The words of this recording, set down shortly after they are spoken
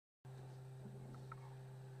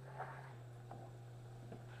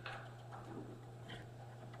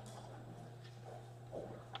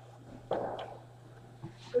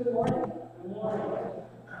Good morning. Good morning.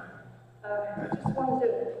 Just wanted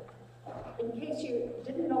to, in case you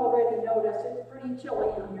didn't already notice, it's pretty chilly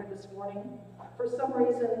in here this morning. For some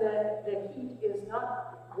reason, the heat is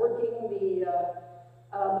not working. The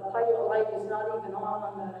pilot light is not even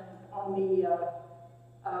on the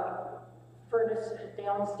furnace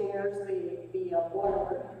downstairs, the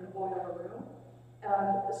boiler in the boiler room.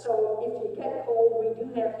 So if you get cold, we do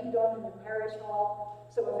have heat on in the parish hall.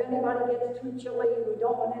 So if anybody gets too chilly, we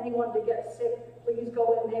don't want anyone to get sick, please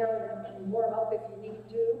go in there and warm up if you need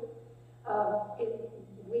to.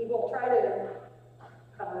 We will try to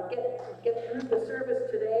get through the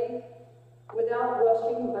service today without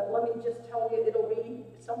rushing, but let me just tell you, it'll be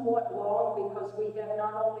somewhat long because we have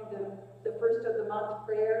not only the first of the month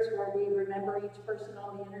prayers where we remember each person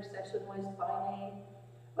on the intercession list by name,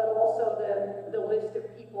 but also the list of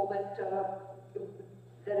people that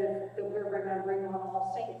we're remembering on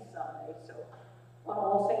All Saints Sunday. So on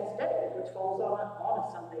All Saints Day, which falls on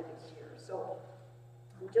a Sunday this year. So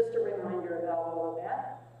just a reminder about all of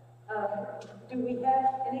that. Do we have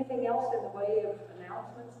anything else in the way of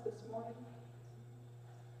announcements this morning?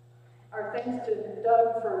 Our thanks to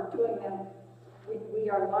Doug for doing them. We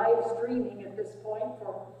are live streaming at this point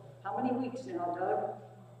for how many weeks now, Doug?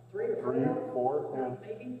 3 or 4? Yeah.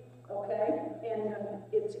 Maybe. Okay, and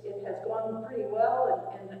it has gone pretty well,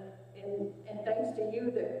 and thanks to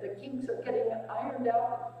you, the kinks are getting ironed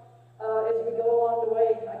out as we go along the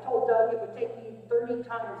way. I told Doug it would take me 30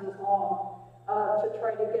 times as long to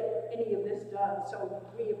try to get any of this done. So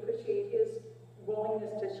we appreciate his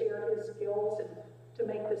willingness to share his skills and to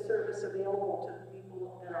make the service available to the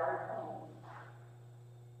people that are at home.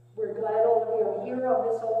 We're glad all of you are here on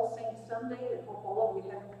this All Saints Sunday, and hope all of you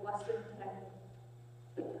have a blessed day.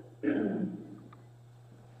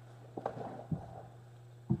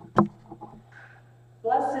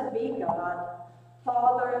 Blessed be God,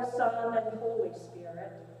 Father, Son, and Holy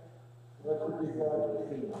Spirit. Blessed be God,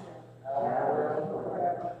 now and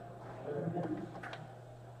forever. Amen.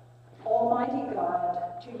 Almighty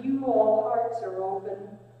God, to you all hearts are open,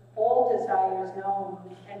 all desires known,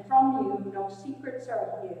 and from you no secrets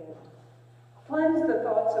are hid. Cleanse the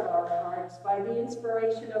thoughts of our hearts by the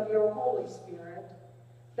inspiration of your Holy Spirit,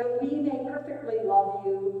 that we may perfectly love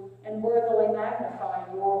you and worthily magnify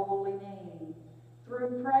your holy name.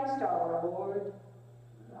 Through Christ our Lord.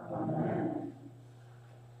 Amen.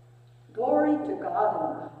 Glory to God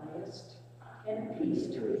in the highest, and peace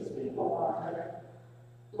to his people on earth.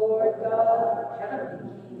 Lord God,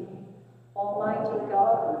 heavenly King, Almighty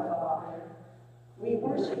God and Father, we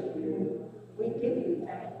worship you, we give you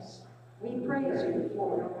thanks, we praise you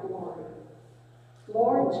for your glory.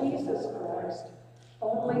 Lord Jesus Christ,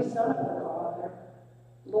 only Son of the Father,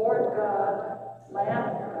 Lord God,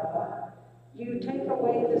 Lamb of God, you take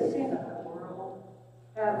away the sin of the world,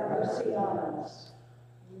 have mercy on us.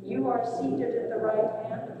 You are seated at the right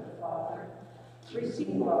hand of the Father,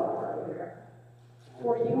 receive our prayer.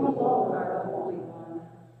 For you alone are the Holy One,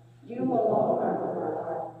 you alone are the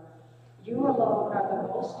Lord, you alone are the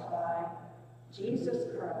Most High, Jesus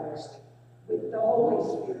Christ, with the Holy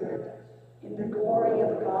Spirit, in the glory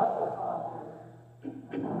of God the Father.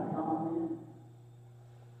 Amen.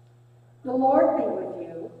 The Lord be with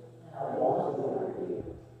you. And also with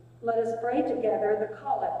you. Let us pray together the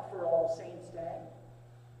collect for All Saints' Day.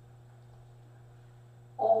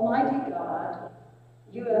 Almighty God,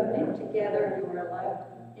 you have knit together your elect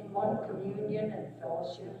in one communion and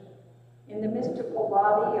fellowship in the mystical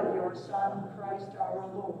body of your Son, Christ our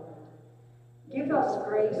Lord. Give us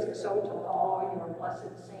grace so to follow your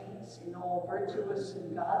blessed saints in all virtuous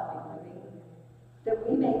and godly living, that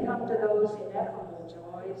we may come to those ineffable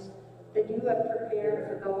joys that you have prepared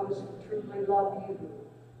for those who truly love you.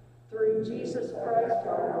 Through Jesus Christ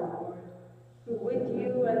our Lord, who with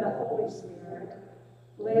you and the Holy Spirit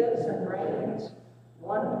lives and reigns,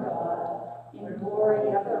 one God, in glory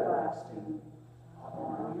everlasting.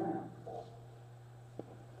 Amen.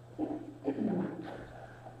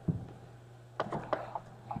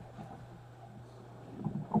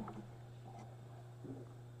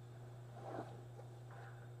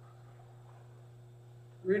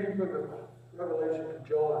 Reading from the Revelation of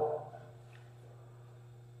John.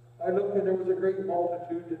 I looked, and there was a great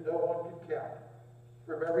multitude that no one could count,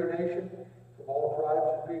 from every nation, from all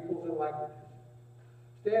tribes and peoples and languages,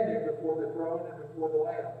 standing before the throne and before the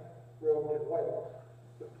Lamb, robed in white,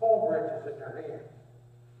 with palm branches in their hands.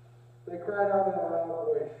 They cried out in a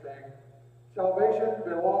loud voice, saying, Salvation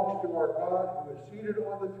belongs to our God, who is seated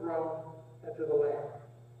on the throne, and to the Lamb.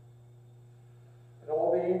 And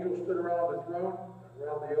all the angels stood around the throne,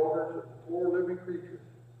 around the elders and the 4 living creatures.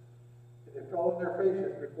 And they fell on their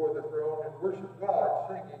faces before the throne and worshiped God,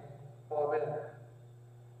 singing, Amen.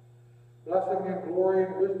 Blessing and glory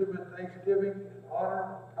and wisdom and thanksgiving and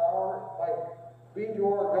honor and power and might be to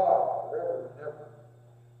our God forever and ever.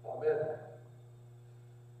 Amen.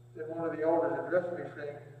 Then one of the elders addressed me,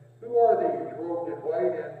 saying, Who are these robed in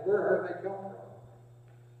white, and where have they come from?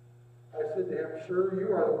 I said to him, Sir,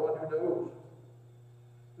 you are the one who knows.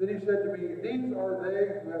 Then he said to me, These are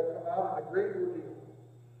they who have come out of the great ordeal.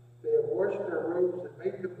 They have washed their robes and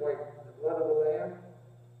made them white in the blood of the Lamb.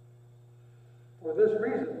 For this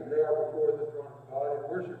reason they are before the throne of God and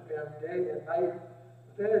worship him day and night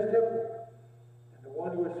within his temple. And the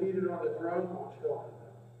one who is seated on the throne will shelter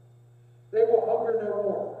them. They will hunger no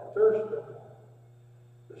more, and thirst no more.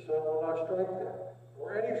 The sun will not strike them,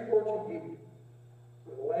 nor any scorching heat.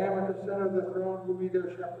 For the Lamb at the center of the throne will be their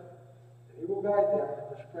shepherd, and he will guide them in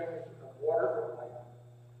the springs of water of life.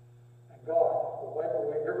 And God will wipe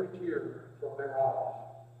away every tear from their eyes.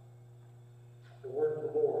 The word of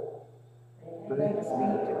the Lord. Thanks be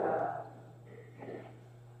to God.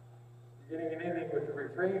 Beginning and ending with the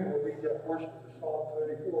refrain, we'll read that portion of Psalm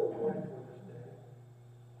 34, 20 for this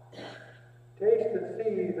day. Taste and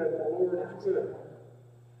see that the Lord is good.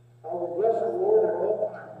 I will bless the Lord at all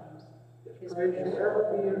times. His praise shall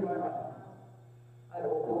ever be in my mouth. I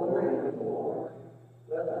will glory in the Lord.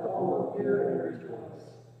 Let the humble hear and rejoice.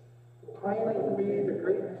 Proclaim with me the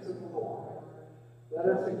greatness of the Lord. Let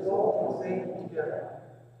us exalt his name together.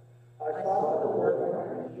 I sought the Lord,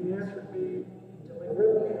 and he answered me, and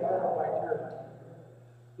delivered me out of my terror.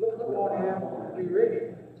 Look upon him and be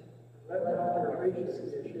radiant, and let not your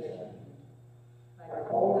faces be ashamed. I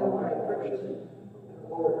called in my affliction, and the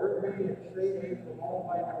Lord heard me and saved me from all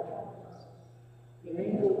my troubles. The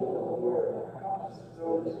angel of the Lord encompasses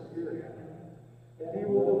those who fear him, and he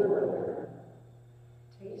will deliver them.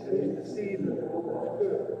 Taste and see that the Lord is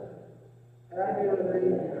good. Happy are they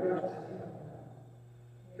who trust in him.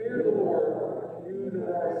 Fear the Lord, you that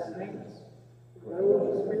are his saints, for those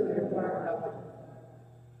who fear him lack nothing.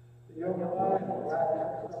 The young lion lacks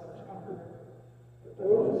and suffers hunger, but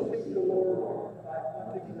those who seek the Lord lack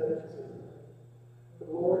nothing that is good. The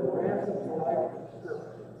Lord ransoms the life of his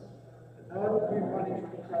servants, and none will be punished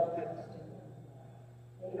who trust in him.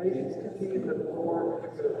 Taste and see that the Lord is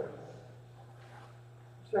good.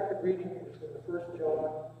 Second reading is from the 1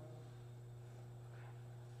 John.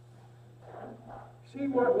 See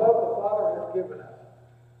what love the Father has given us,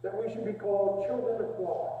 that we should be called children of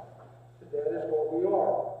God, and that is what we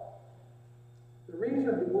are. The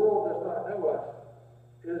reason the world does not know us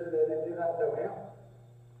is that it did not know him.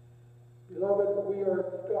 Beloved, we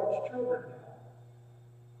are God's children now.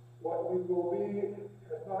 What we will be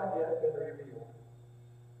has not yet been revealed.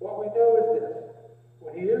 What we know is this: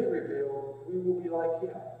 when he is revealed, we will be like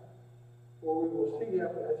him, for we will see him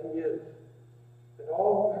as he is. And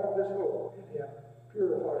all who have this hope in him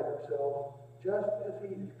purify themselves just as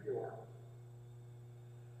he is pure.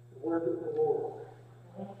 The word of the Lord.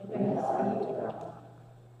 Thanks be to God.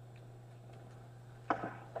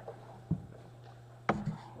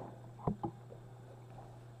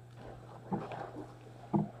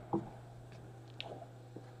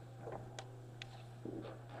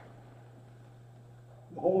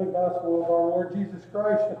 The Holy Gospel of our Lord Jesus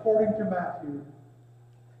Christ according to Matthew.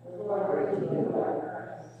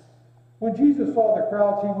 When Jesus saw the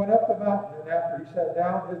crowds, he went up the mountain, and after he sat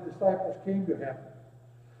down, his disciples came to him.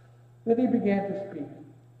 Then he began to speak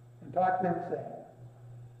and taught them, saying,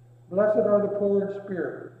 Blessed are the poor in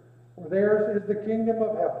spirit, for theirs is the kingdom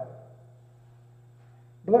of heaven.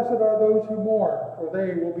 Blessed are those who mourn, for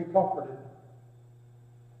they will be comforted.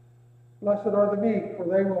 Blessed are the meek, for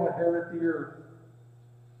they will inherit the earth.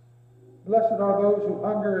 Blessed are those who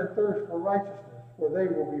hunger and thirst for righteousness, for they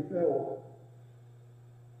will be filled.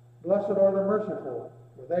 Blessed are the merciful,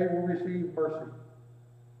 for they will receive mercy.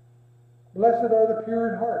 Blessed are the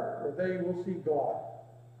pure in heart, for they will see God.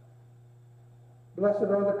 Blessed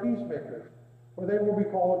are the peacemakers, for they will be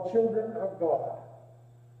called children of God.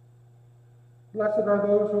 Blessed are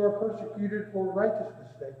those who are persecuted for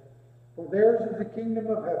righteousness' sake, for theirs is the kingdom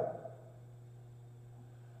of heaven.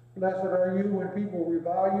 Blessed are you when people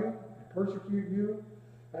revile you, and persecute you,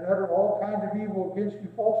 and utter all kinds of evil against you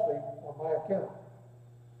falsely on my account.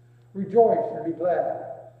 Rejoice and be glad,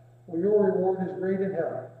 for your reward is great in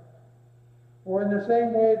heaven. For in the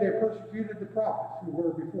same way they persecuted the prophets who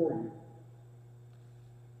were before you.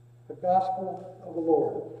 The Gospel of the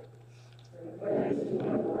Lord. Praise to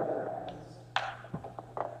you,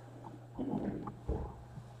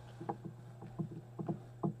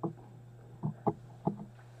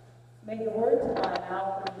 May the words of our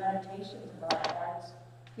mouth and the meditations of our hearts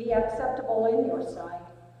be acceptable in your sight,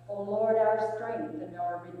 O Lord, our strength and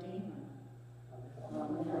our Redeemer.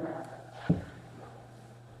 Amen.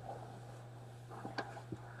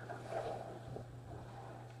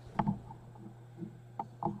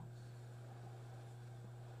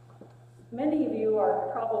 Many of you are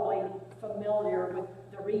probably familiar with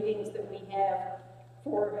the readings that we have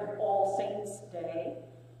for All Saints' Day.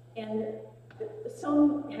 And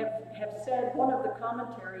some have said, one of the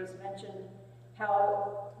commentaries mentioned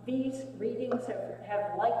how these readings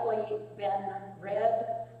have likely been read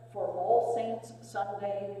for All Saints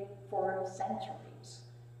Sunday for centuries.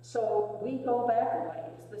 So we go back a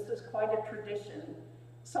ways. This is quite a tradition.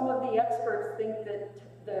 Some of the experts think that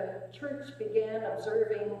the church began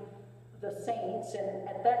observing the saints, and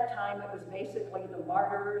at that time it was basically the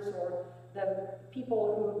martyrs or the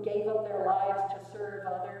people who gave up their lives to serve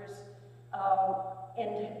others.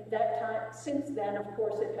 And that time, since then, of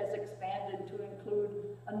course, it has expanded to include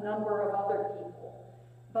a number of other people.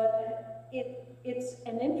 But it's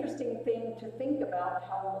an interesting thing to think about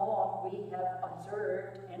how long we have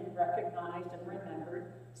observed and recognized and remembered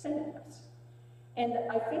saints. And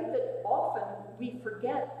I think that often we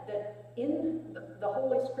forget that in the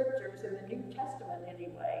Holy Scriptures, in the New Testament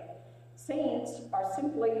anyway, saints are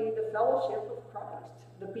simply the fellowship of Christ,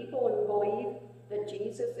 the people who believe that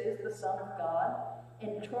Jesus is the Son of God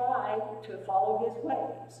and try to follow his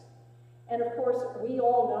ways. And of course, we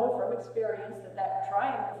all know from experience that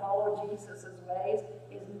trying to follow Jesus' ways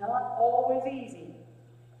is not always easy.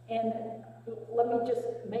 And let me just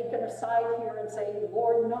make an aside here and say,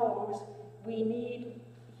 Lord knows we need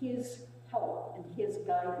his help and his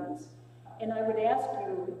guidance. And I would ask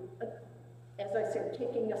you, as I said,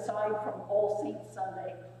 taking aside from All Saints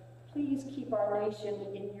Sunday, please keep our nation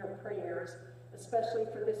in your prayers, especially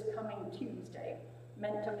for this coming Tuesday.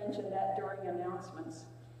 Meant to mention that during announcements.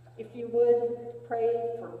 If you would, pray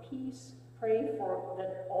for peace, pray for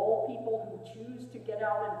that all people who choose to get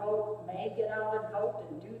out and vote may get out and vote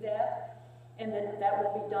and do that, and that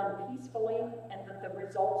will be done peacefully, and that the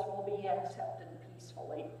results will be accepted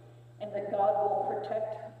peacefully, and that God will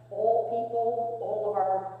protect all people, all of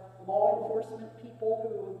our law enforcement people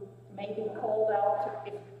who may be called out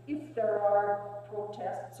if there are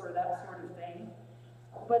protests or that sort of thing.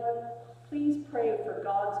 But please pray for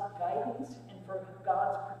God's guidance and for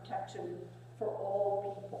God's protection for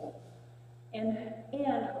all people. And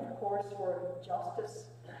of course, for justice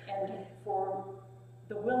and for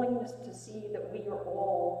the willingness to see that we are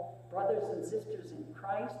all brothers and sisters in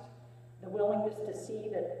Christ, the willingness to see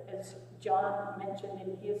that, as John mentioned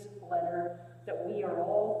in his letter, that we are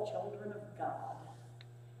all children of God.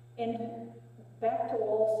 And back to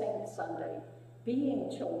All Saints Sunday, being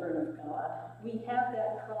children of God, we have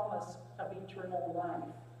that promise of eternal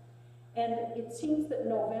life. And it seems that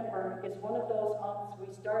November is one of those months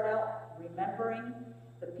we start out remembering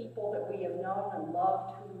the people that we have known and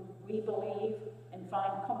loved, who we believe and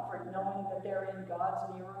find comfort knowing that they're in God's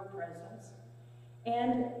nearer presence.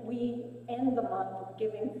 And we end the month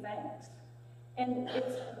giving thanks. And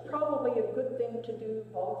it's probably a good thing to do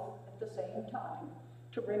both at the same time,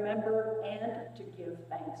 to remember and to give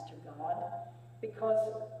thanks to God.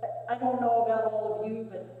 Because I don't know about all of you,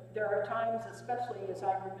 but there are times, especially as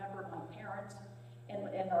I remember my parents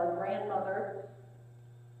and our grandmother,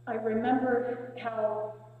 I remember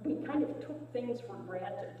how we kind of took things for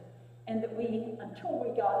granted, and that we, until we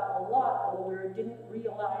got a lot older, didn't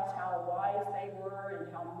realize how wise they were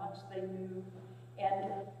and how much they knew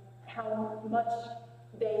and how much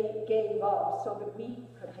they gave up so that we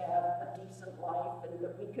could have a decent life and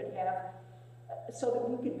that we could have, so that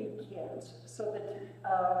we could be kids, so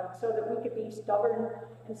that we could be stubborn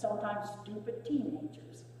and sometimes stupid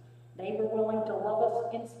teenagers. They were willing to love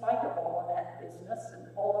us in spite of all of that business and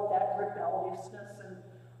all of that rebelliousness and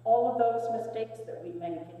all of those mistakes that we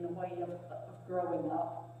make in the way of growing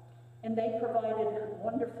up. And they provided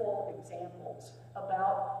wonderful examples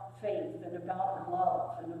about faith and about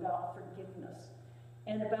love and about forgiveness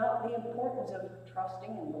and about the importance of trusting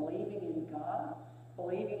and believing in God,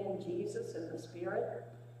 believing in Jesus and the Spirit,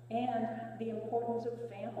 and the importance of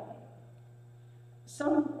family.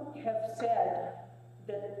 Some have said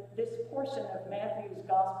that this portion of Matthew's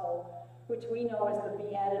Gospel, which we know as the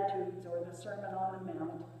Beatitudes or the Sermon on the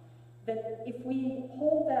Mount, that if we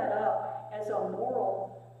hold that up as a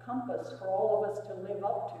moral compass for all of us to live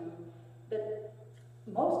up to, that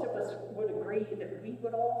most of us would agree that we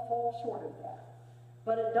would all fall short of that.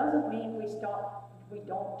 But it doesn't mean we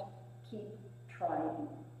don't keep trying.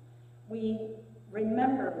 We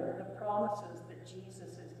remember the promises that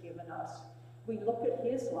Jesus has given us. We look at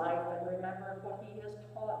his life and remember what he has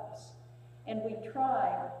taught us. And we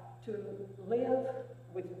try to live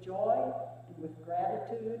with joy and with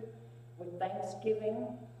gratitude, with thanksgiving,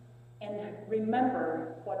 and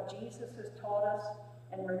remember what Jesus has taught us,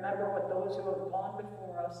 and remember what those who have gone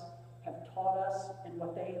before us have taught us and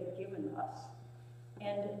what they have given us.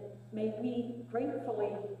 And may we gratefully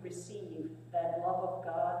receive that love of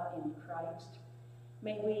God in Christ.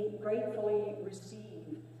 May we gratefully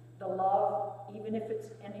receive the love, even if it's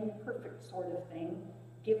an imperfect sort of thing,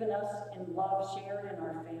 given us in love shared in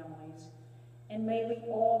our families. And may we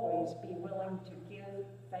always be willing to give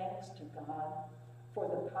thanks to God for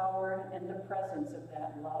the power and the presence of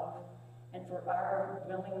that love, and for our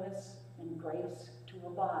willingness and grace to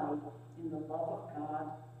abide in the love of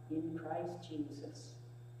God in Christ Jesus.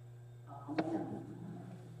 Amen.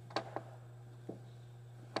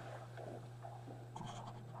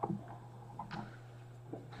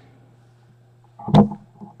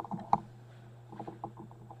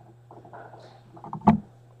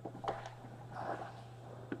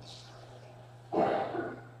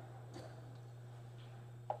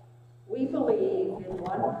 We believe in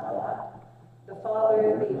one God, the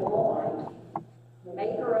Father, the Almighty, the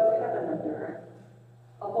maker of heaven and earth,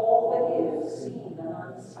 of all that is seen and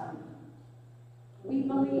unseen. We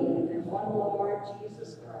believe in one Lord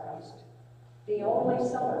Jesus Christ, the only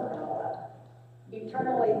Son of God,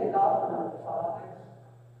 eternally begotten of the Father,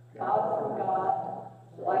 God from God,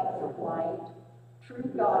 light from light,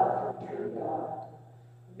 true God from true God,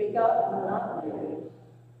 begotten, not made,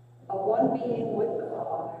 of one being with the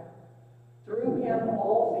Father. Through him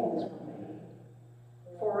all things were made.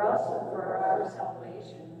 For us and for our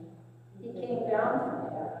salvation, he came down from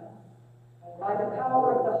heaven. By the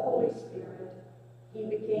power of the Holy Spirit, he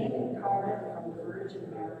became incarnate from the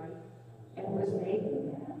Virgin Mary and was made a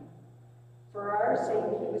man. For our sake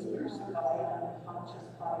he was crucified under Pontius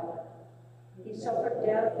Pilate. He suffered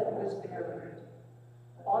death and was buried.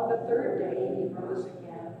 On the third day he rose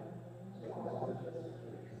again.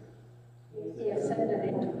 He ascended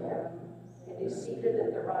into heaven and is seated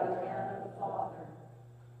at the right hand of the Father.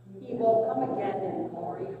 He will come again in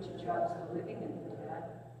glory to judge the living and the dead,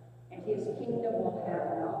 and his kingdom will have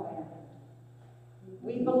no end.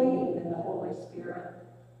 We believe in the Holy Spirit,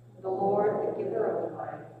 the Lord, the giver of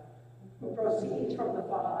life, who proceeds from the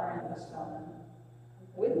Father and the Son.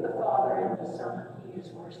 With the Father and the Son he is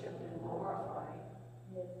worshipped and glorified.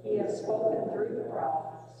 He has spoken through the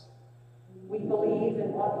prophets. We believe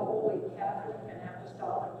in one holy Catholic and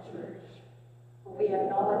Apostolic Church. We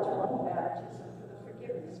acknowledge one baptism for the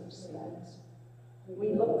forgiveness of sins.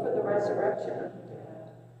 We look for the resurrection of the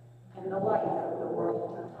dead and the life of the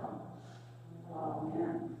world to come.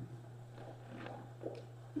 Amen.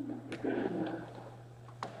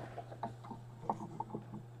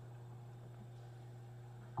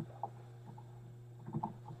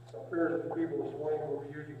 Some prayers of the people this morning will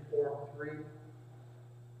be using Form 3.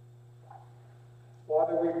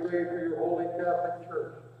 Father, we pray for your holy Catholic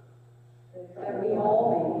Church. That we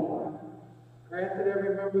all may be one. Grant that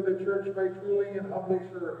every member of the church may truly and humbly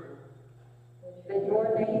serve you. That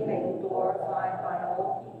your name may be glorified by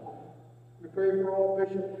all people. We pray for all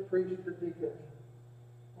bishops, priests, and deacons.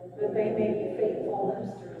 That they may be faithful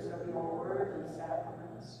ministers of your word and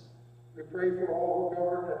sacraments. We pray for all who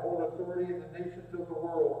govern and hold authority in the nations of the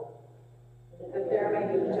world. That there may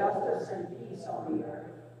be justice and peace on the earth.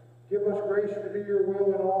 Give us grace to do your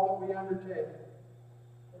will in all that we undertake.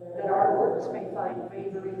 That our works may find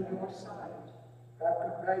favor in your sight. Have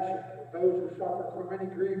compassion on those who suffer from any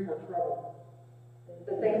grief or trouble.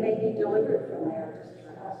 That they may be delivered from their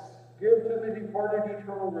distress. Give to the departed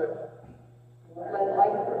eternal rest. Let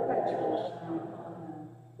light perpetual shine upon them.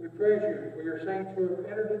 We praise you for your saints who have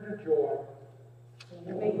entered into joy.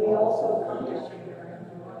 And may we also come to share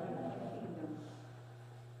in your kingdom.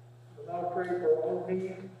 We'll now pray for our own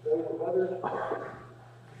needs, those of others.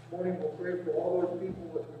 This morning we'll pray for all those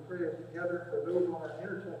people as we pray together for those on our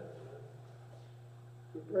intercession list.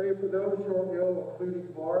 We pray for those who are ill, including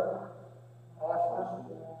Mark, Austin,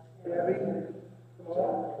 Debbie,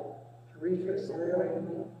 Paul, Teresa,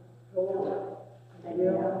 Grayling, Philip,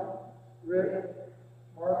 Danielle, Rick,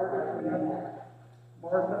 Margaret,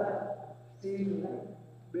 Martha, Steve,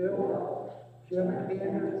 Bill, Jim and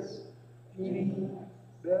Candace, Jeannie,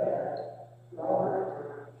 Beth,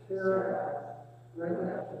 Robert, Sarah,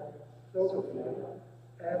 Brenda, Sophie,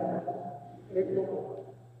 Adam,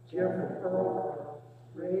 April, Jim and Earl,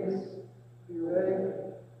 Grace, Ray,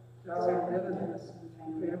 Sally Dennis,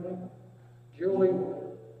 family, Julie,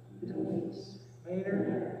 Denise,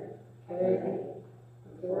 Maynard, Kay,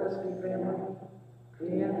 the Forresty family,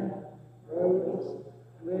 Dan, Rose,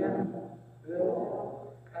 Lynn,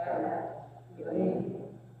 Bill, Pat, Elaine,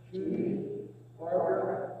 Judy,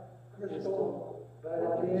 Barbara, Crystal,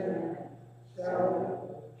 Janet, Sally,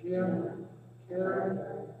 Jim, Karen,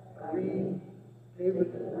 Irene,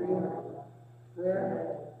 David and Maria,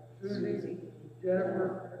 Fred, Susie,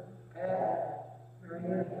 Jennifer, Pat,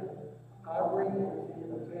 Marianne, Aubrey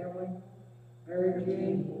and the family, Mary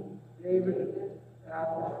Jean, David,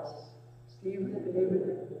 Alex, Stephen,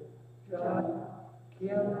 David, John,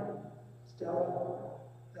 Kim, Stella,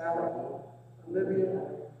 Sally, Olivia,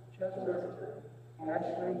 Chester,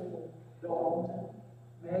 Ashley, Dalton,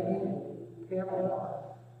 Maggie, Pamela,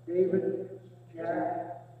 David,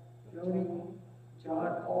 Jack, Joni,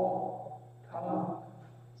 John Paul, Tom,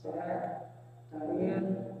 Zach,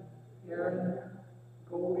 Diane, Aaron,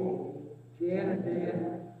 Goldie, Jan and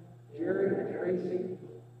Dan, Jerry and Tracy,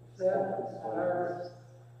 Seth, Cyrus,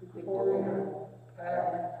 Victoria,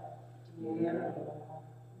 Pat, Deanna,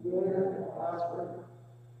 William and Prosper,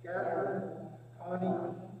 Catherine,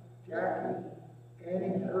 Connie, Jackie,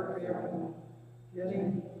 Annie and her family,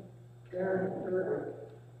 Jenny, Karen and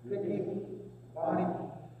Kurt, Vicky, Bonnie,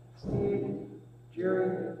 Steve,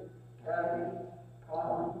 Jerry, Kathy,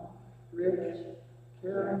 Tom, Rich,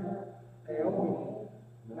 Karen, Naomi,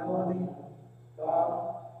 Melanie,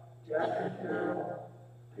 Bob, Jack and Carol,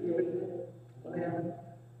 David, Lynn,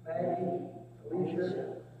 Maggie,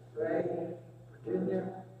 Alicia, Ray, Virginia,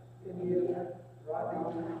 India,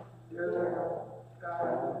 Rodney, Daryl,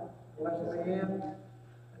 Kyle, Leslie Ann,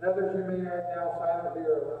 and others you may add now silently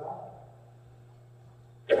or aloud.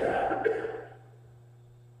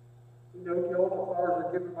 We note the altar flowers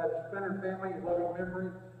are given by the Spinner family in loving memory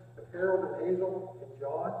of Harold and Hazel and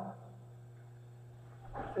John.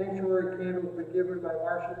 Sanctuary candles been given by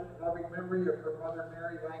Marcia in loving memory of her mother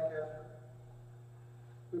Mary Lancaster.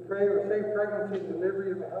 We pray for safe pregnancy and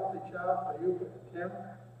delivery of a healthy child for you and Tim.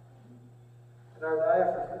 In our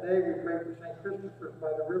diocese today, we pray for St. Christopher's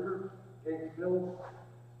by the river, Gates Mills,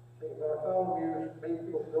 St. Bartholomew's,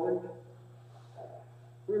 Mayfield Village.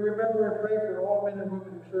 We remember and pray for all men and women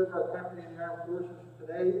who serve our country in the armed forces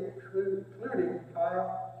today, including Kyle,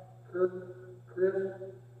 Kurt, Chris,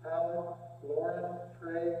 Alan, Lauren,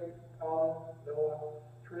 Trey, Colin, Noah,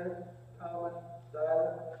 Trent, Thomas,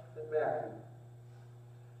 Dylan, and Matthew.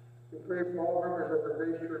 We pray for all members of our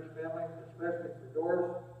Grace Church family, especially for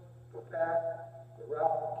Doris, for Pat, for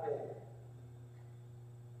Ralph and Kay.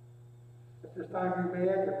 At this time, you may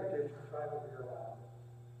add your petition silently or loud.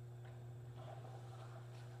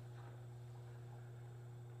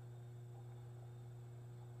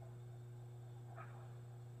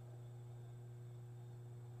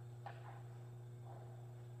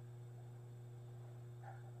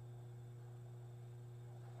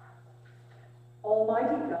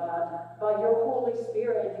 Almighty God, by your Holy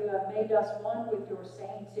Spirit, you have made us one with your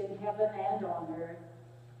saints in heaven and on earth.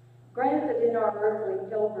 Grant that in our earthly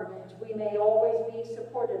pilgrimage we may always be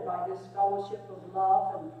supported by this fellowship of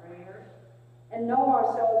love and prayer, and know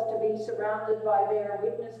ourselves to be surrounded by their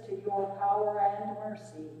witness to your power and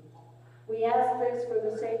mercy. We ask this for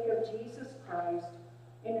the sake of Jesus Christ,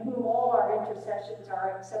 in whom all our intercessions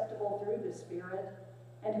are acceptable through the Spirit,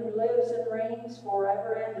 and who lives and reigns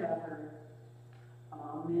forever and ever.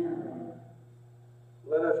 Amen.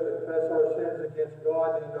 Let us confess our sins against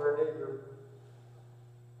God and our neighbor.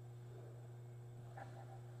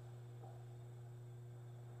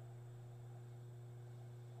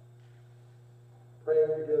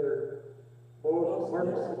 Praying together. Most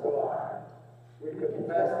merciful God, we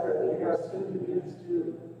confess that we have sinned against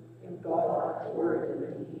you in thought, word,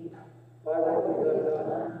 and deed, by what we have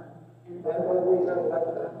done, and by what we have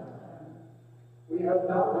left undone. We have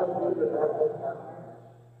not loved you with our whole heart.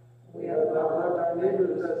 We have not loved our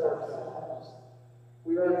neighbors as ourselves.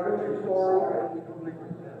 We are truly sorry and we humbly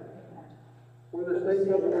repent. For the sake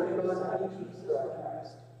of your Son, Jesus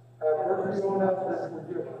Christ, have mercy on us and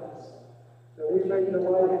forgive us, that we may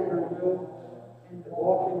delight in your will and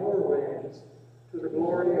walk in your ways, to the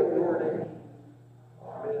glory of your name.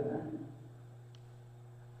 Amen.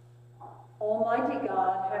 Almighty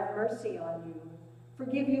God, have mercy on you.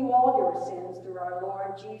 Forgive you all your sins through our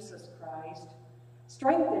Lord Jesus Christ.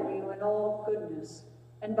 Strengthen you in all goodness,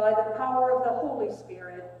 and by the power of the Holy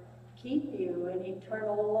Spirit, keep you in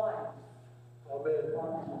eternal life. Amen.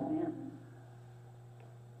 Amen.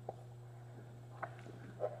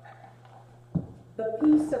 The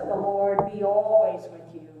peace of the Lord be always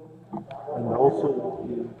with you. And also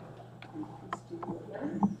with you.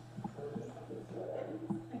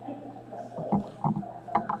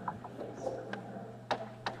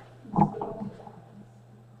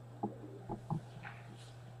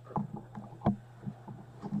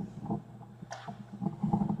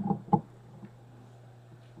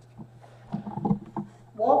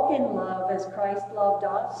 Walk Walk in love as Christ loved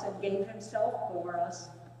us and gave himself for us,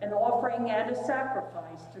 an offering and a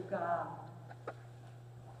sacrifice to God.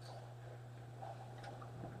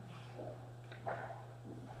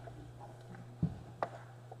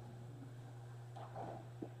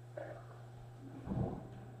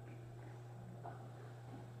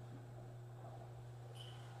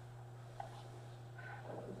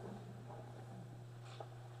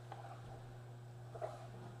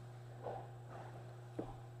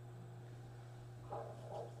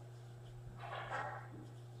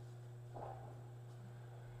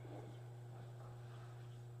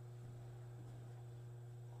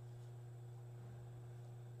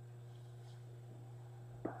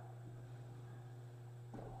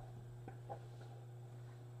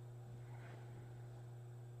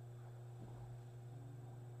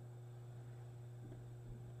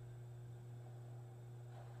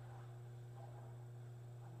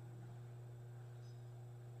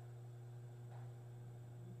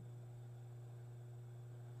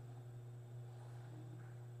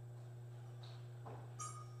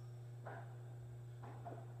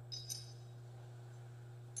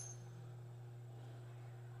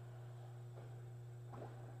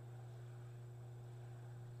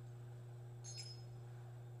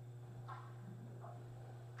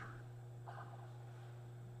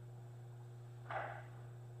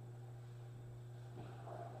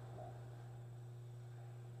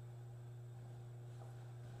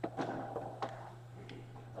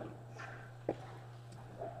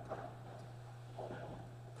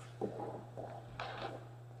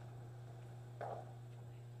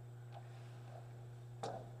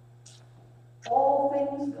 All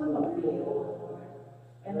things come of thee, O Lord,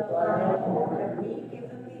 and the final that we give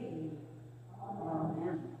to thee.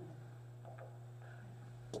 Amen.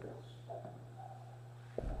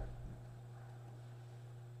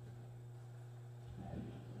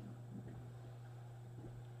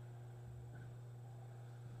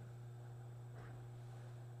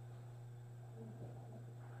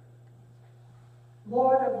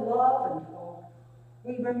 Lord of love and hope,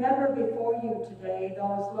 we remember before you today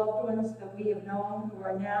those loved ones that we have known who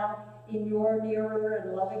are now in your nearer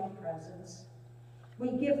and loving presence. We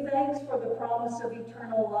give thanks for the promise of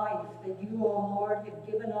eternal life that you, O Lord, have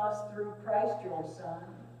given us through Christ your Son.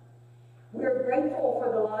 We are grateful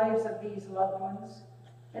for the lives of these loved ones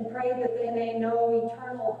and pray that they may know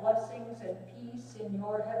eternal blessings and peace in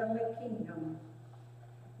your heavenly kingdom.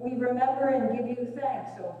 We remember and give you thanks,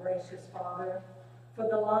 O gracious Father, for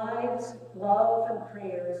the lives, love, and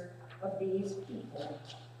prayers of these people.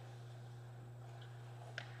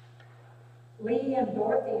 Lee and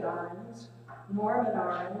Dorothy Arns, Norman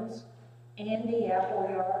Arns, Andy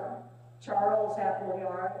Appleyard, Charles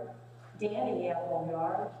Appleyard, Danny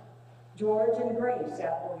Appleyard, George and Grace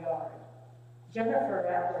Appleyard, Jennifer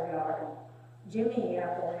Appleyard, Jimmy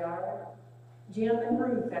Appleyard, Jim and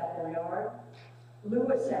Ruth Appleyard,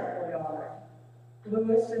 Louis Appleyard,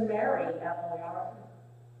 Louis and Mary Appleyard,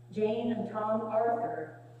 Jane and Tom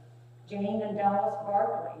Arthur, Jane and Dallas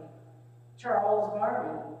Barkley, Charles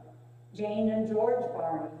Barney, Jane and George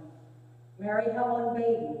Barney, Mary Helen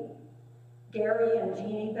Beatty, Gary and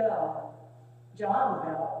Jeannie Bell, John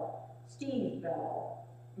Bell, Steve Bell,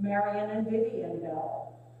 Marion and Vivian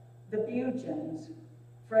Bell, the Bugens,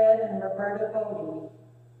 Fred and Roberta Bodie,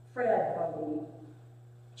 Fred Bodie,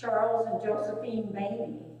 Charles and Josephine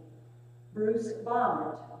Bainey, Bruce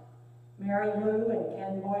Bonnet, Mary Lou and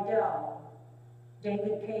Ken Boydell,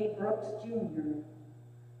 David K. Brooks Jr.,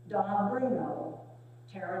 Don Bruno,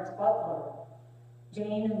 Terrence Butler,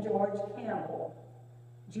 Jane and George Campbell,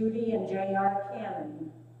 Judy and J.R.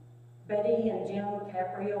 Cannon, Betty and Jim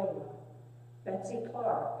Capriola, Betsy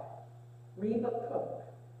Clark, Reba Cook,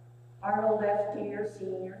 Arnold F. Deere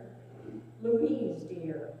Sr., Louise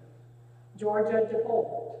Deere, Georgia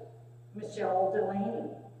DeBolt, Michelle Delaney,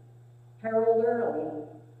 Harold Early,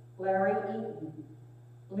 Larry Eaton,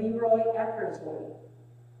 Leroy Eckersley,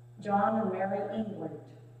 John and Mary Englert,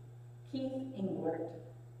 Keith Englert,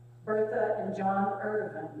 Bertha and John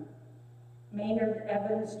Irvin, Maynard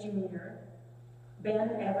Evans Jr.,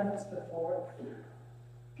 Ben Evans IV,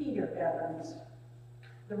 Peter Evans,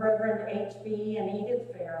 the Reverend H.B. and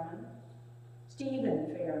Edith Fairman,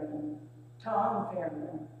 Stephen Fairman, Tom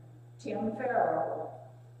Fairman, Tim Farrell,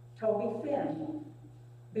 Toby Finn,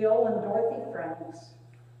 Bill and Dorothy Franks,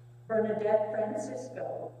 Bernadette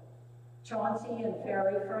Francisco, Chauncey and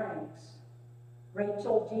Ferry Franks,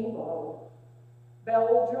 Rachel Gibo,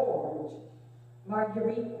 Belle George,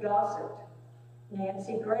 Marguerite Gossett,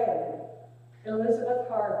 Nancy Gregg, Elizabeth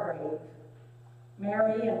Hargrave,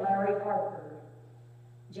 Mary and Larry Harper,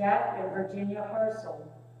 Jack and Virginia Harsel,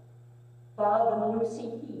 Bob and Lucy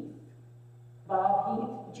Heath,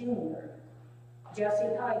 Heath Jr.,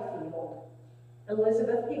 Jesse Highfield,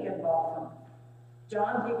 Elizabeth Higginbotham,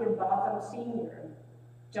 John Higginbotham Sr.,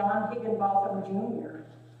 John Higginbotham Jr.,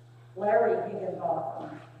 Larry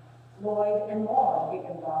Higginbotham, Lloyd and Maud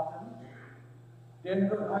Higginbotham,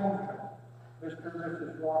 Denver Heinzman, Mr. and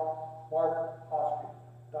Mrs. Mark Hoskins,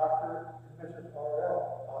 Dr. and Mrs. R.L.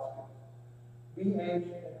 Hoskins, B.H.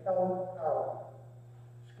 and Helen Howard,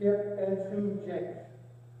 Skip and Sue Jenks,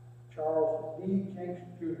 Charles D. Jenks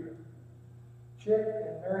Jr., Chick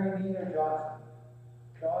and Mary Nina Johnson,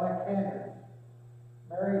 Donna Candace,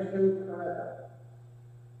 Mary Sue Coretta,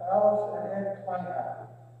 Alice and Ed Kleinhacker,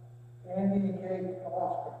 Andy and Kate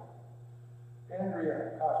Kowalski,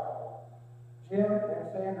 Andrea Costco, Jim and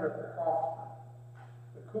Sandra Croftsman,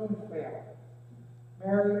 the Coons family,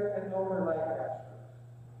 Mary and Elmer Lancaster,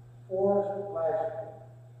 Forrest Lashley,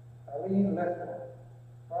 Eileen Lithman,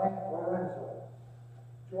 Frank Lorenzo,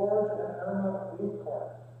 George and Irma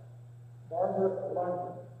Lucart, Margaret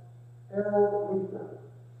London, Harold Luther,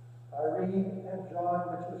 Irene and John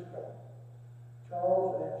Matusco,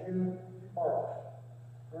 Charles and June Marks,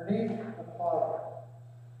 Bernice McCloud,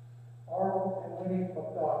 Arnold and Winnie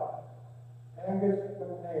McDonald, Angus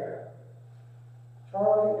McNair,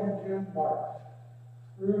 Charlie and June Marks,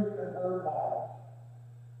 Ruth and Herb Miles,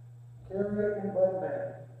 Carrie and Bud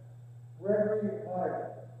Manning, Gregory Monaghan,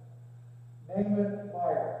 Naaman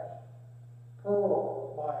Myers,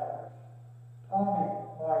 Pearl Myers, Tommy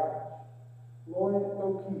Myers, Lloyd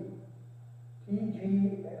O'Keefe, T.G.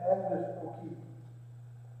 and Agnes O'Keefe,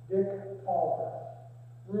 Dick Palmer,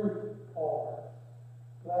 Ruth Palmer,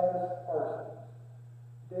 Gladys Parsons,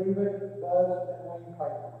 David, Buzz, and Wayne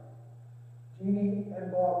Piper, Jeannie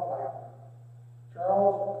and Bob Piper,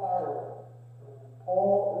 Charles Pyro,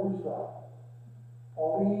 Paul Russo,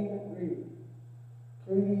 Pauline Reed,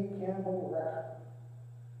 Katie Campbell Rexford,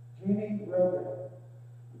 Jeannie Rogan,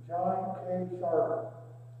 John K. Sarver,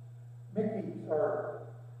 Mickey Sarver,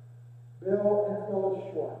 Bill and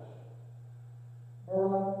Phyllis Shorts,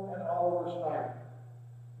 Merlin and Oliver Snyder,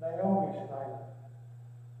 Naomi Snyder,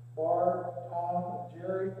 Barb, Tom,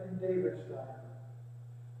 Jerry, and David Snyder,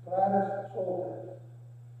 Gladys Soltis,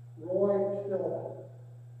 Roy Stillman,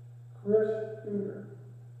 Chris Studer,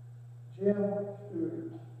 Jim Studer,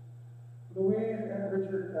 Louise and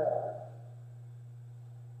Richard Dowd,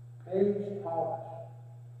 Paige Thomas,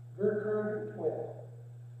 Gertrude Twit,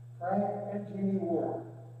 Frank and Jeannie Ward,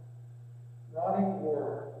 Ronnie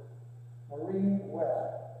Ward, Maureen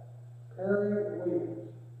West, Perry Williams,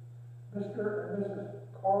 Mr. and Mrs.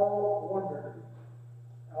 Carl Wonderly,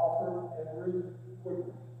 Alfred and Ruth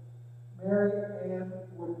Woodman, Mary Ann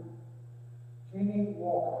Woodman, Jeannie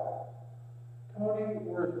Walcott, Tony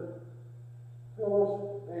Worthing,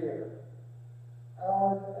 Phyllis Bayer,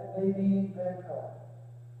 Howard and Nadine Van Cup,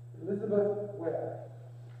 Elizabeth Webb,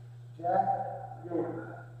 Jack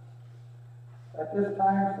Yoder. At this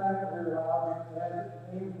time, Simon, we are honored to add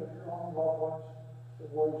the names of your own loved ones, the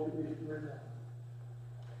words should be remembered.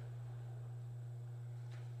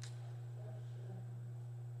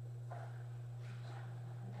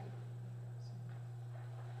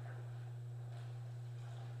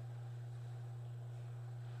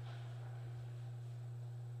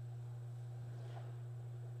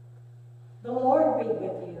 The Lord be with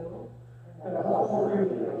you. And also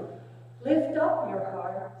with you. Lift up your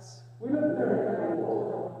hearts. We lift them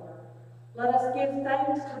Lord. Let us give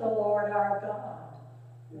thanks to the Lord our God.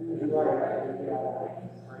 It is right and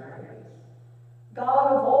right.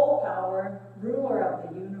 God of all power, ruler of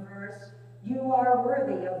the universe, you are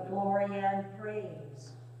worthy of glory and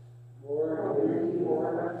praise. Lord, we give you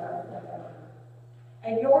Lord.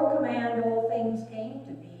 At your command all things came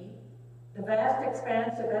to be, the vast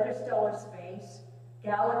expanse of interstellar space,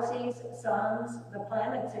 galaxies, suns, the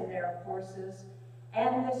planets in their courses,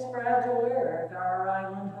 and this fragile earth, our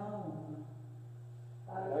island home.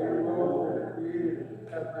 By your will, and created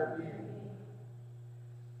as their being.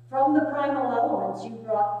 From the primal elements you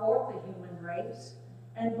brought forth the human race,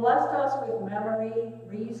 and blessed us with memory,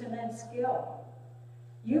 reason, and skill.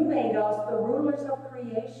 You made us the rulers of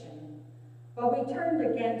creation, but we turned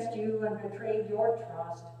against you and betrayed your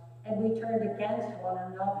trust, and we turned against one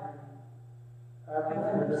another. Have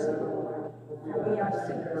mercy, Lord, for we are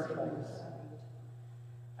sinners in your sight.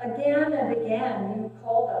 Again and again you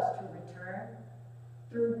called us to return.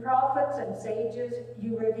 Through prophets and sages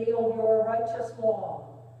you revealed your righteous law.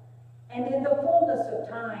 And in the fullness of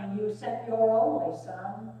time you sent your only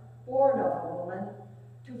Son, born of a woman,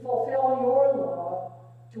 to fulfill your law,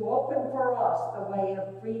 to open for us the way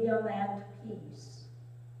of freedom and peace.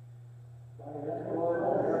 By his blood we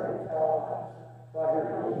are reconciled, by his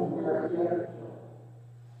will we are healed.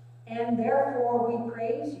 And therefore we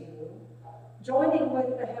praise you, joining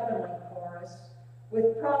with the heavenly chorus,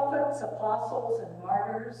 with prophets, apostles, and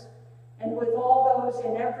martyrs, and with all those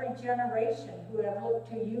in every generation who have looked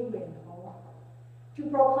to you in hope, to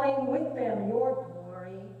proclaim with them your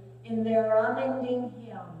glory in their unending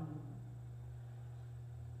hymn.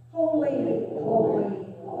 Holy, holy,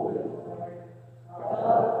 holy Lord,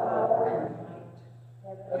 God of power and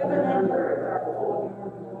might, heaven and earth are full of your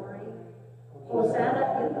glory.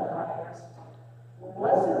 Hosanna in the highest.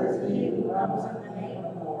 Blessed is he who comes in the name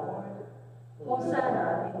of the Lord.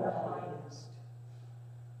 Hosanna in the highest.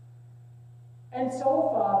 And so,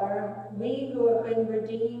 Father, we who have been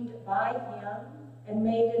redeemed by him and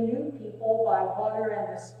made a new people by water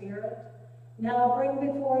and the Spirit, now bring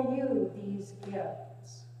before you these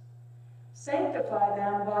gifts. Sanctify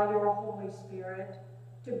them by your Holy Spirit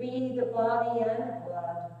to be the body and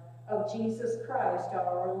blood of Jesus Christ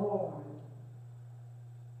our Lord.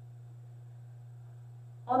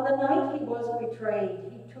 On the night he was betrayed,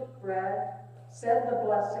 he took bread, said the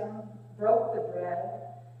blessing, broke the bread,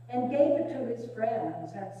 and gave it to his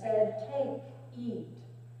friends and said, "Take, eat.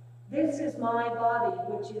 This is my body,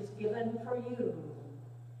 which is given for you.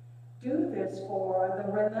 Do this for the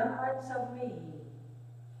remembrance of me."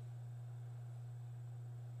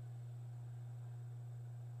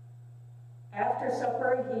 After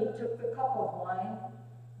supper, he took the cup of wine,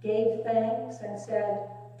 gave thanks, and said,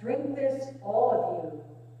 "Drink this, all of you.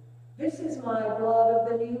 This is my blood of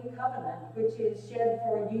the new covenant, which is shed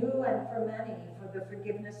for you and for many for the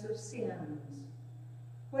forgiveness of sins.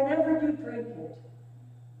 Whenever you drink it,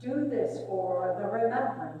 do this for the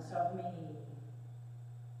remembrance of me."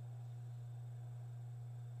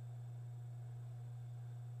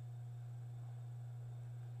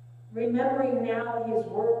 Remembering now his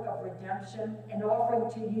work of redemption and offering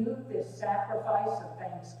to you this sacrifice of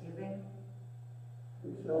thanksgiving,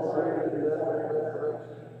 We celebrate his death and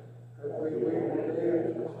resurrection as we wait the day of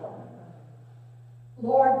his coming.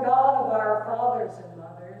 Lord God of our fathers and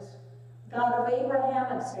mothers, God of Abraham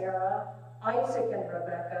and Sarah, Isaac and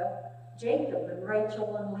Rebekah, Jacob and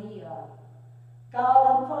Rachel and Leah,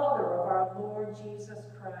 God and Father of our Lord Jesus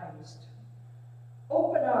Christ,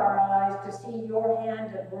 open our eyes to see your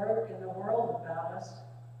hand at work in the world about us.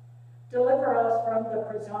 Deliver us from the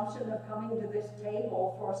presumption of coming to this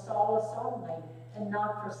table for solace only and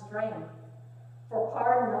not for strength, for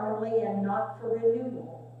pardon only and not for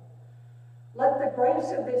renewal. Let the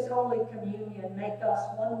grace of this Holy Communion make us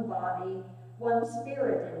one body, one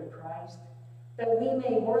spirit in Christ, that we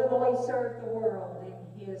may worthily serve the world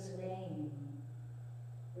in his name.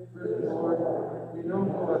 Good Lord, we know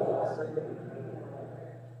what to say.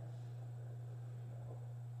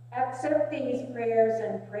 Accept these prayers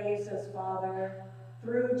and praises, Father,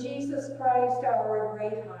 through Jesus Christ, our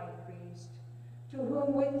great high priest, to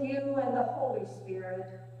whom with you and the Holy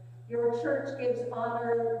Spirit, your church gives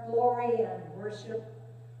honor, glory, and worship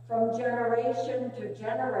from generation to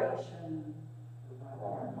generation.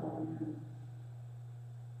 Amen.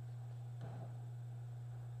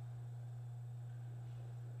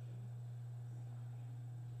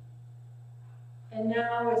 And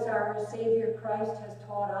now, as our Savior Christ has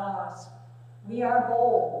taught us, we are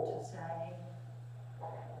bold to say,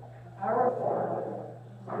 "Our Father,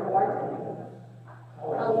 who art in heaven,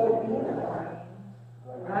 hallowed be thy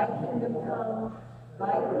name. Thy kingdom come,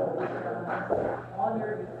 thy will be done, on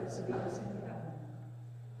earth as it is in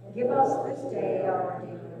heaven. Give us this day our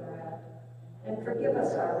daily bread, and forgive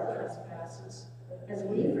us our trespasses, as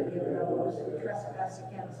we forgive those who trespass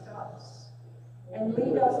against us. And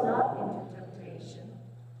lead us not into temptation,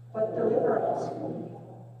 but deliver us from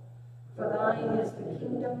evil. For thine is the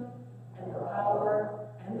kingdom, and the power,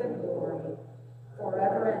 and the glory,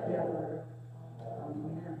 forever and ever.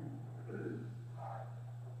 Amen."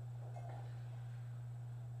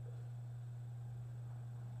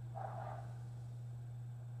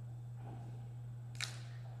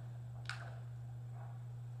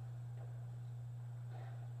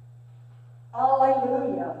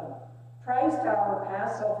 Alleluia. Christ our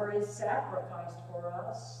Passover is sacrificed for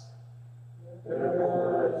us.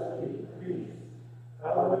 Therefore, let's keep peace.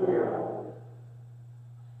 Hallelujah.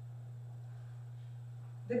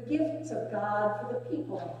 The gifts of God for the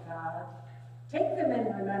people of God. Take them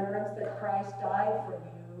in remembrance that Christ died for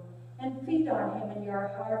you, and feed on him in your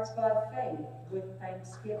hearts by faith with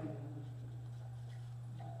thanksgiving.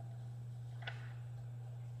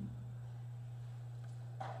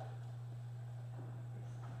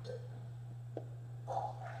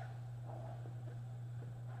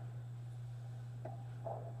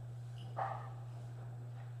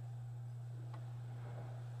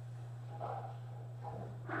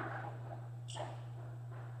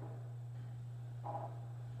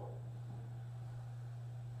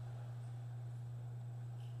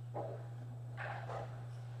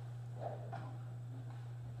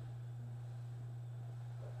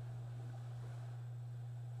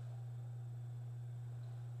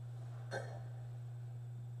 Amen.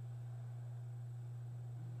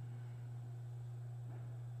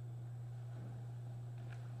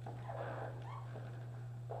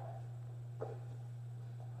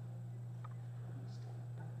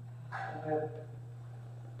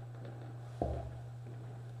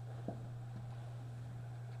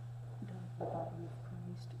 The body of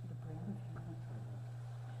Christ, the bread of heaven.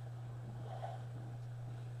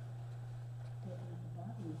 The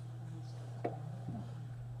body of Christ, the bread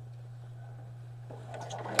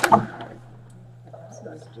of heaven.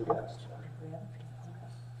 Let's do that.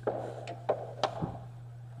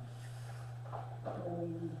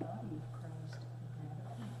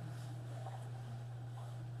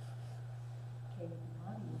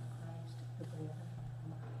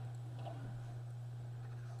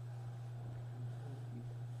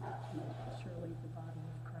 Surely the body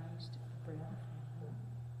of Christ, the bread of heaven.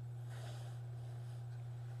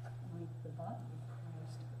 Like the body of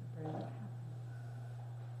Christ, the bread of heaven.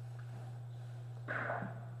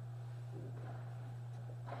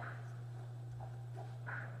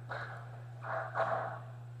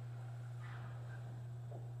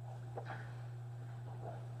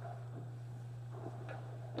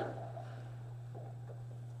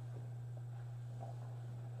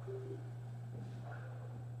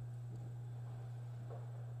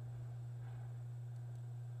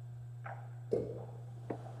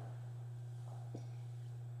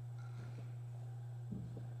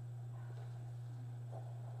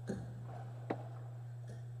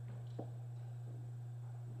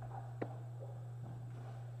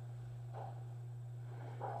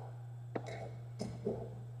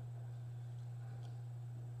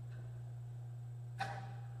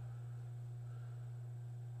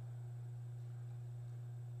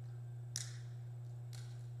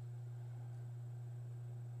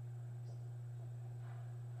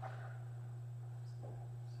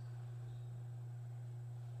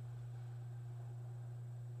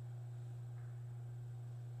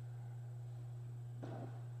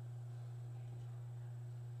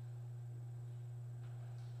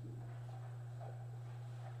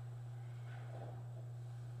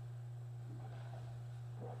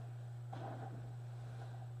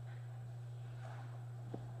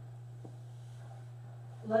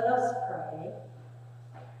 Let us pray.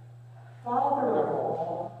 Father of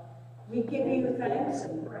all, we give you thanks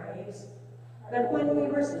and praise that when we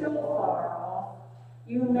were still far off,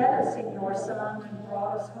 you met us in your Son and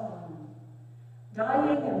brought us home.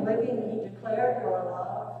 Dying and living, he declared your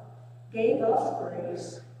love, gave us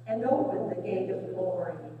grace, and opened the gate of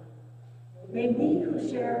glory. May we who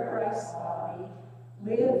share Christ's body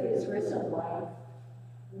live his risen life.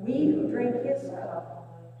 We who drink his cup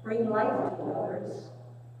bring life to others.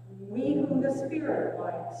 We whom the Spirit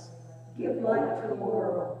lights give light to the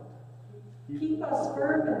world. Keep us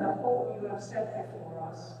firm in the hope you have set before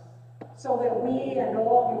us, so that we and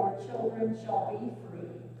all your children shall be free,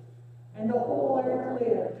 and the whole earth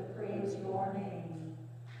live to praise your name.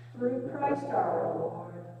 Through Christ our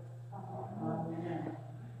Lord. Amen.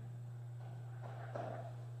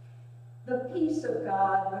 The peace of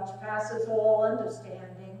God, which passes all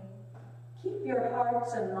understanding, keep your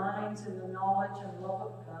hearts and minds in the knowledge and love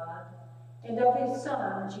of God, and of his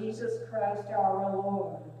Son, Jesus Christ our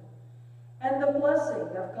Lord. And the blessing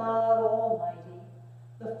of God Almighty,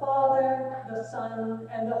 the Father, the Son,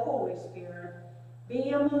 and the Holy Spirit, be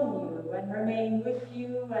among you and remain with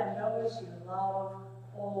you and those you love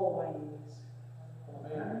always.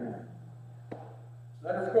 Amen.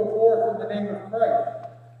 Let us go forth in the name of Christ.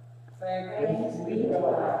 Thanks Thanks be to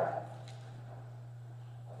God.